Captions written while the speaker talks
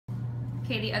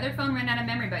Okay, the other phone ran out of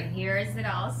memory, but here is it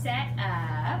all set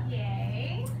up.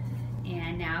 Yay.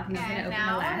 And now I'm just gonna open the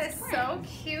now last this so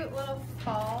cute little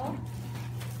fall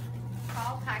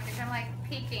package. I'm like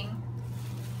peeking.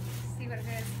 See what it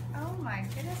is. Oh my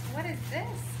goodness, what is this?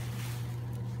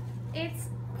 It's,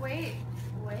 wait.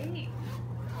 What is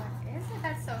it?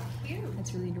 That's so cute.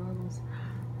 That's really adorable.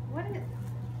 What is,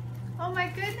 oh my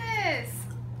goodness.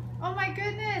 Oh my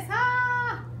goodness.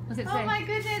 Ah! What's it say? Oh my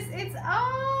goodness. It's,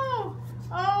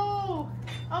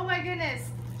 oh my goodness.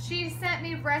 She sent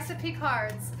me recipe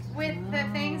cards with the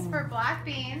things for black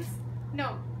beans.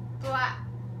 No, black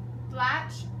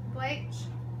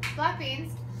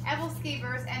beans, apple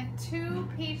skeevers, and 2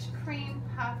 peach cream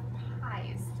puff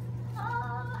pies.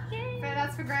 But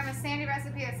that's for Grandma Sandy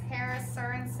recipe. It's Harris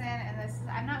Sorensen, and this is,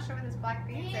 I'm not sure what this black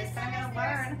beans is, but I'm gonna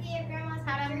learn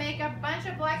how to make a bunch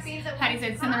of black beans at Hattie one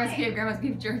said, send the time. recipe of Grandma's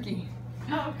beef jerky.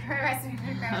 Oh, great recipe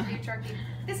for Grandma's beef jerky.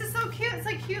 This is so cute. It's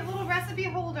like a cute little recipe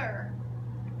holder.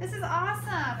 This is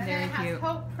awesome. And Very then it has cute.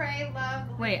 hope, pray,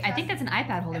 love. Wait, I think that's an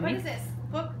iPad holder. And what is this?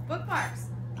 Bookmarks.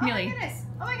 Camille. Oh my goodness.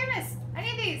 Oh my goodness. I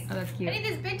need these. Oh, that's I cute. need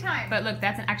these big time. But look,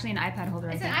 that's actually an iPad holder.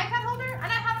 It's I an think. iPad holder? I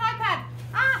don't have an iPad.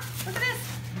 Ah, look at this.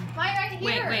 Mine right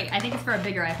here. Wait, I think it's for a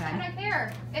bigger I iPad. don't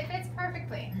care. It fits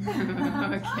perfectly.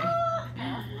 Okay.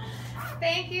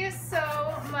 Thank you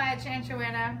so much, Aunt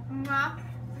Joanna. Mwah.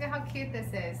 Look at how cute this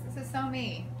is. This is so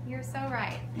me. You're so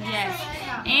right. Yes.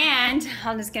 And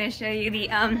I'm just gonna show you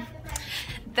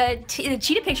the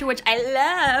cheetah picture, which I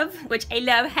love.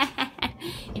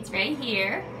 It's right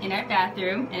here in our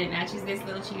bathroom, and it matches this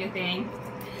little cheetah thing.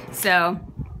 So,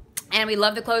 and we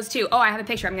love the clothes too. Oh, I have a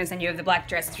picture I'm gonna send you of the black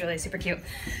dress. It's really super cute.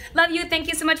 Love you. Thank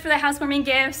you so much for the housewarming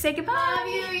gift. Say goodbye. Love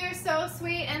you. You're so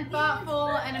sweet and thoughtful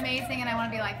and amazing, and I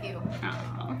want to be like you.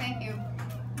 Aww.